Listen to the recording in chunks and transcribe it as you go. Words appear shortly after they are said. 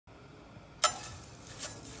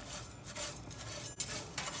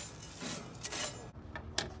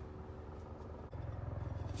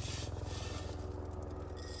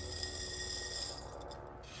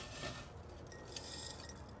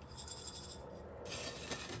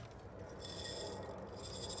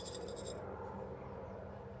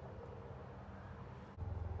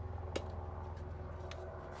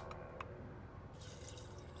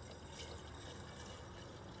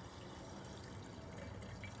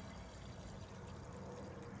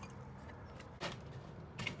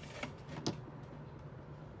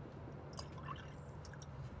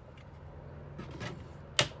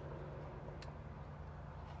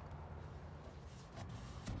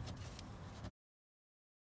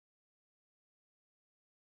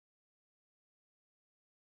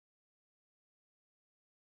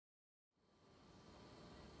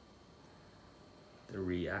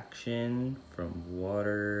reaction from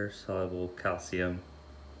water soluble calcium.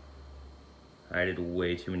 I did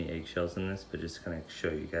way too many eggshells in this, but just kind of show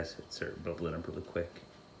you guys it started bubbling up really quick.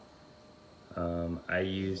 I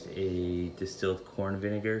used a distilled corn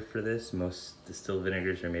vinegar for this. Most distilled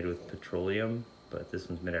vinegars are made with petroleum, but this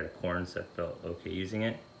one's made out of corn, so I felt okay using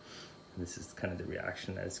it. And this is kind of the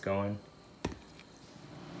reaction that it's going.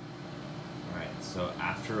 Alright, so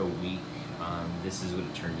after a week, this is what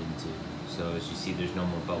it turned into. So as you see, there's no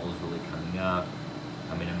more bubbles really coming up.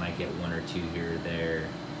 I mean, I might get one or two here or there.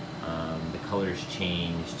 The color's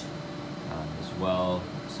changed as well.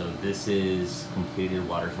 So this is completed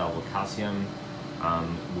water-soluble calcium.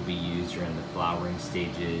 Will be used during the flowering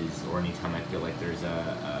stages or anytime I feel like there's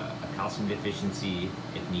a calcium deficiency,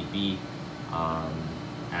 if need be,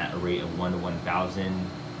 at a rate of 1 to 1,000,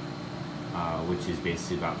 which is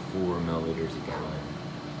basically about 4 milliliters a gallon.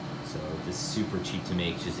 So this is super cheap to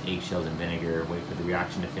make, just eggshells and vinegar. Wait for the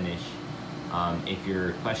reaction to finish. If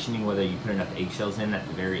you're questioning whether you put enough eggshells in at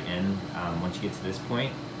the very end, once you get to this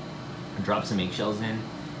point, drop some eggshells in.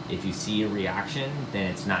 If you see a reaction,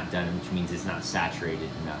 then it's not done, which means it's not saturated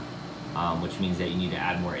enough, which means that you need to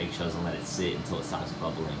add more eggshells and let it sit until it stops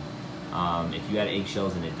bubbling. If you add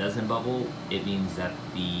eggshells and it doesn't bubble, it means that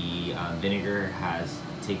the vinegar has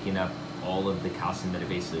taken up all of the calcium that it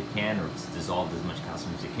basically can, or it's dissolved as much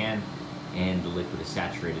calcium as it can, and the liquid is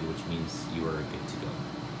saturated, which means you are good to go.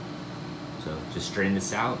 So just strain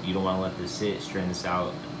this out. You don't want to let this sit. Strain this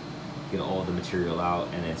out, get all the material out,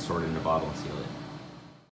 and then store it in a bottle and seal it.